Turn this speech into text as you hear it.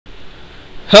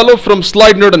Hello from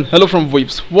slidenerd and hello from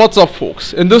Weaves. What's up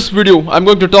folks? In this video I'm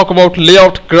going to talk about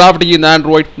layout gravity in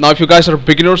Android. Now if you guys are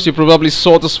beginners, you probably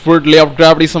saw this word layout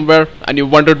gravity somewhere and you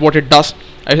wondered what it does.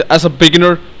 As a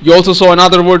beginner, you also saw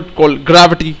another word called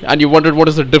gravity and you wondered what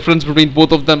is the difference between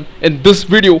both of them. In this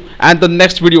video and the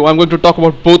next video I'm going to talk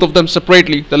about both of them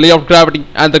separately, the layout gravity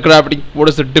and the gravity. What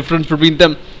is the difference between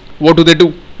them, what do they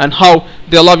do, and how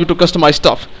they allow you to customize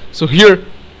stuff. So here,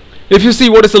 if you see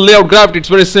what is the layout gravity, it's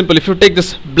very simple. If you take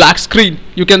this black screen,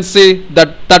 you can say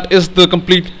that that is the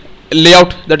complete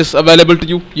layout that is available to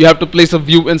you. You have to place a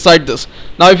view inside this.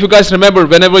 Now if you guys remember,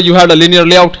 whenever you had a linear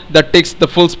layout that takes the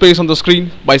full space on the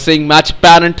screen by saying match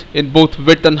parent in both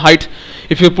width and height,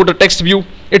 if you put a text view,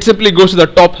 it simply goes to the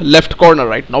top left corner,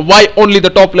 right? Now why only the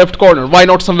top left corner? Why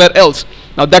not somewhere else?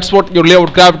 Now that's what your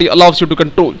layout gravity allows you to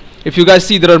control. If you guys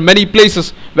see, there are many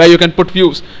places where you can put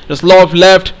views. There's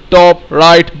left, top,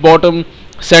 right, bottom,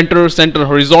 center, center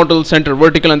horizontal, center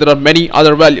vertical, and there are many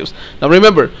other values. Now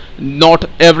remember, not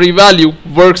every value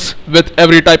works with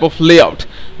every type of layout.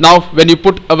 Now when you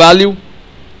put a value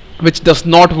which does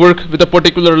not work with a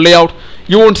particular layout,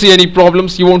 you won't see any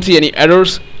problems, you won't see any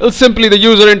errors. It's simply the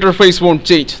user interface won't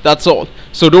change, that's all.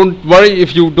 So don't worry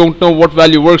if you don't know what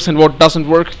value works and what doesn't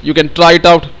work. You can try it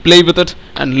out, play with it,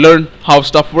 and learn how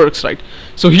stuff works, right?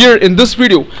 So here in this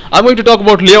video, I'm going to talk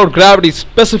about layout gravity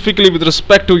specifically with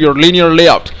respect to your linear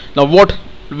layout. Now what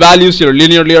values your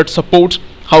linear layout supports,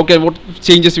 what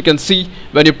changes you can see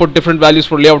when you put different values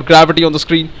for layout gravity on the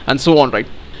screen, and so on, right?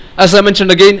 As I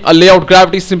mentioned again, a layout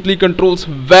gravity simply controls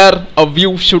where a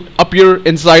view should appear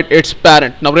inside its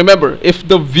parent. Now remember, if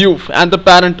the view and the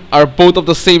parent are both of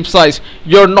the same size,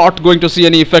 you're not going to see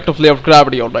any effect of layout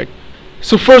gravity, alright?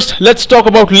 So first, let's talk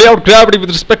about layout gravity with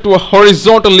respect to a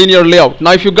horizontal linear layout.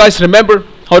 Now if you guys remember,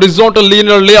 horizontal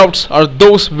linear layouts are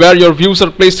those where your views are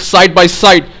placed side by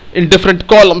side in different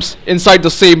columns inside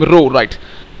the same row, right?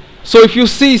 So if you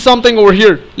see something over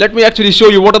here, let me actually show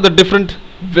you what are the different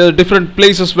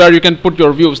places where you can put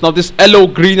your views. Now this yellow,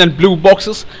 green and blue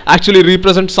boxes actually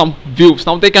represent some views.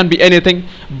 Now they can be anything: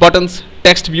 buttons,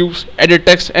 text views, edit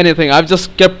text, anything. I've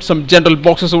just kept some general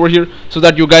boxes over here so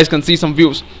that you guys can see some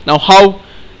views. Now how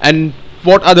and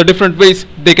what are the different ways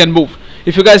they can move?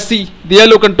 If you guys see, the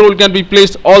yellow control can be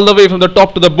placed all the way from the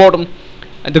top to the bottom,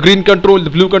 and the green control,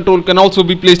 the blue control can also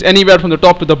be placed anywhere from the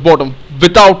top to the bottom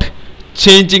without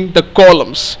changing the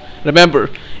columns. Remember,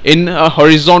 in a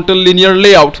horizontal linear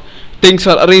layout, things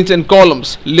are arranged in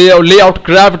columns. Layout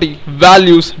gravity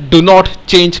values do not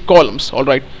change columns,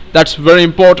 alright? That's very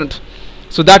important.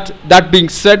 So that being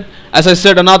said, as I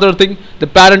said, another thing, the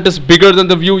parent is bigger than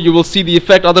the view, you will see the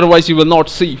effect, otherwise you will not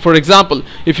see. For example,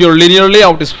 if your linear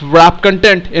layout is wrap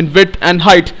content in width and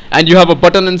height and you have a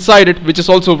button inside it which is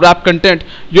also wrap content,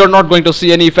 you're not going to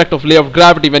see any effect of layout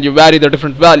gravity when you vary the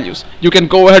different values. You can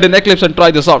go ahead in Eclipse and try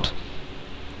this out.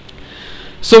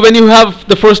 So when you have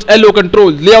the first yellow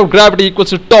control, layout gravity equals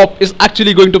to top is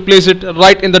actually going to place it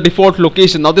right in the default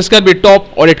location. Now this can be top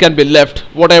or it can be left,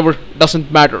 whatever,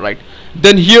 doesn't matter, right?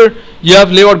 Then here you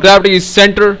have layout gravity is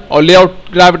center, or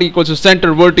layout gravity equals to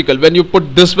center vertical. When you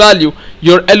put this value,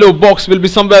 your yellow box will be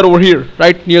somewhere over here,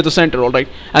 right near the center, alright?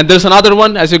 And there's another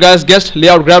one, as you guys guessed,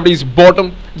 layout gravity is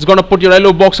bottom. It's gonna put your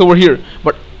yellow box over here.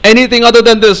 But anything other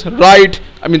than this,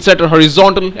 center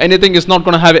horizontal, anything is not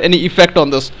going to have any effect on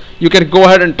this. You can go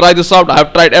ahead and try this out. I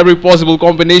have tried every possible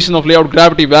combination of layout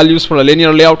gravity values for a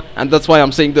linear layout, and that's why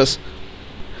I'm saying this.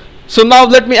 So now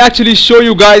let me actually show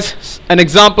you guys an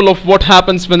example of what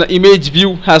happens when the image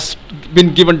view has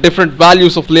been given different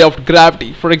values of layout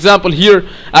gravity. For example, here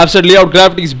I've said layout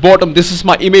gravity is bottom. This is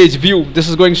my image view. This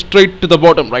is going straight to the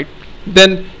bottom, right?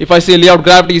 Then if I say layout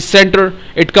gravity is center,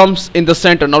 it comes in the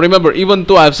center. Now remember, even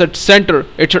though I've said center,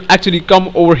 it should actually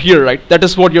come over here, right? That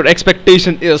is what your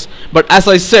expectation is. But as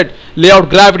I said,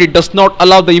 layout gravity does not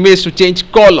allow the image to change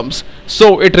columns,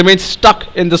 so it remains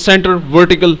stuck in the center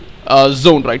vertical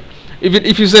zone, right?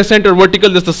 If you say center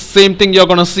vertical, that's the same thing you're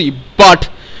gonna see.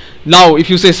 But now if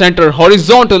you say center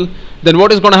horizontal, then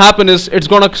what is gonna happen is it's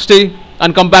gonna stay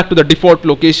and come back to the default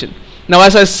location. Now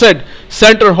as I said,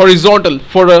 center horizontal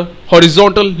for a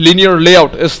horizontal linear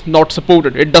layout is not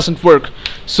supported. It doesn't work.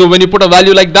 So when you put a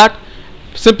value like that,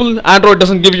 simple, Android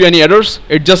doesn't give you any errors.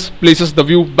 It just places the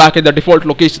view back in the default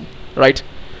location, right?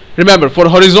 Remember, for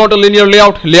horizontal linear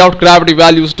layout, layout gravity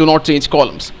values do not change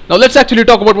columns. Now let's actually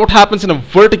talk about what happens in a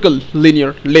vertical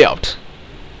linear layout.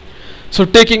 So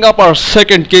taking up our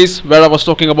second case where I was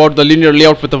talking about the linear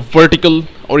layout with a vertical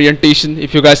orientation,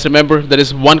 if you guys remember, there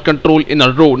is one control in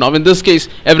a row. Now in this case,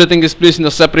 everything is placed in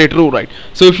a separate row, right?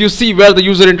 So if you see where the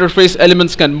user interface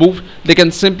elements can move, they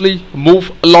can simply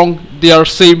move along their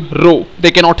same row.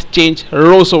 They cannot change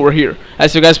rows over here.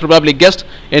 As you guys probably guessed,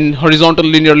 in horizontal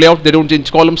linear layout, they don't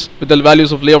change columns with the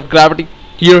values of layout gravity.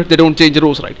 Here, they don't change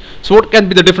rows, right? So what can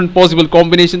be the different possible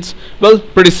combinations? Well,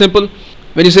 pretty simple.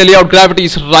 When you say layout gravity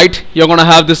is right, you're gonna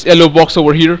have this yellow box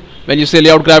over here. When you say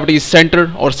layout gravity is center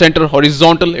or center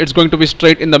horizontal, it's going to be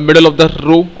straight in the middle of the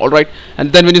row, alright?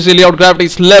 And then when you say layout gravity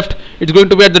is left, it's going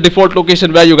to be at the default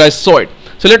location where you guys saw it.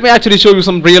 So let me actually show you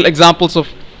some real examples of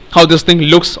how this thing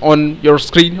looks on your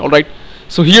screen, alright?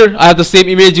 So here I have the same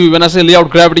image view. When I say layout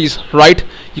gravity is right,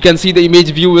 you can see the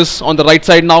image view is on the right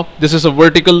side now. This is a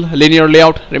vertical linear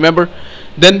layout, remember?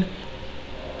 Then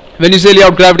when you say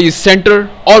layout gravity is center,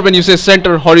 or when you say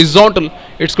center horizontal,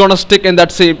 it's gonna stick in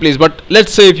that same place. But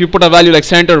let's say if you put a value like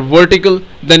center vertical,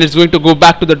 then it's going to go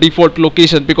back to the default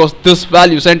location, because this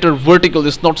value center vertical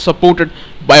is not supported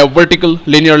by a vertical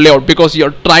linear layout, because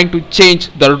you're trying to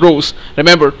change the rows.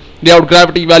 Remember, layout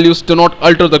gravity values do not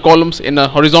alter the columns in a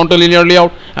horizontal linear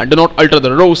layout and do not alter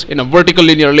the rows in a vertical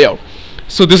linear layout.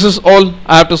 So this is all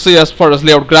I have to say as far as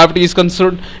layout gravity is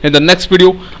concerned. In the next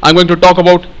video, I'm going to talk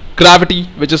about gravity,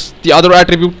 which is the other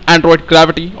attribute, Android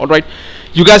gravity. Alright,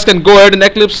 you guys can go ahead in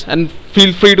Eclipse and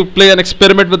feel free to play and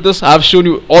experiment with this. I have shown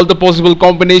you all the possible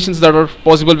combinations that are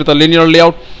possible with a linear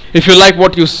layout. If you like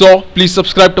what you saw, please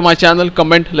subscribe to my channel,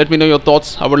 comment, let me know your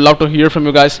thoughts. I would love to hear from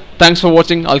you guys. Thanks for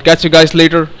watching. I'll catch you guys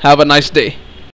later. Have a nice day.